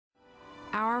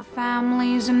Our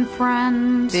families and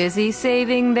friends, busy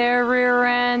saving their rear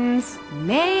ends,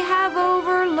 may have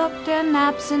overlooked an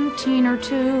absentee or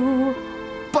two.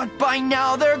 But by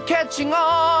now they're catching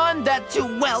on that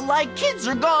too well-liked kids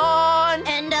are gone.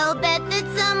 And I'll bet that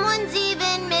someone's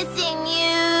even missing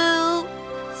you.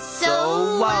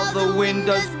 So while the wind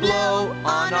does blow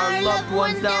on our loved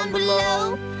ones down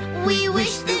below, we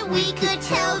wish that we could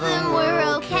tell them we're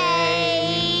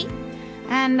okay.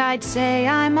 And I'd say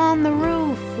I'm on the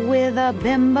roof with a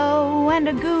bimbo and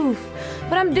a goof,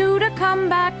 but I'm due to come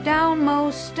back down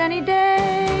most any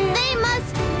day. They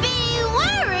must be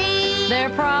worried. they're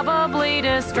probably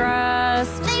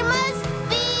distressed. They must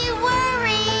be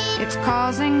worried. It's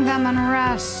causing them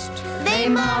unrest. They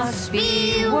must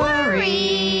be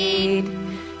worried.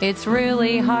 It's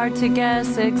really hard to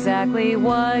guess exactly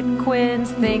what Quinn's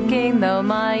thinking, though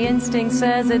my instinct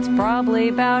says it's probably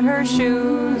about her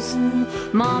shoes.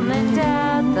 Mom and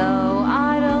Dad, though,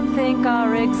 I don't think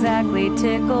are exactly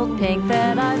tickled pink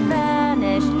that I've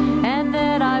vanished and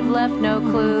that I've left no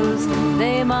clues.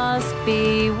 They must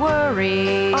be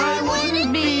worried. I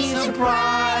wouldn't be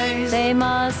surprised. They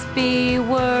must be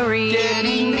worried.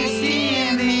 Getting misty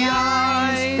in the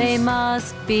eyes. They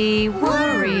must be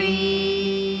worried.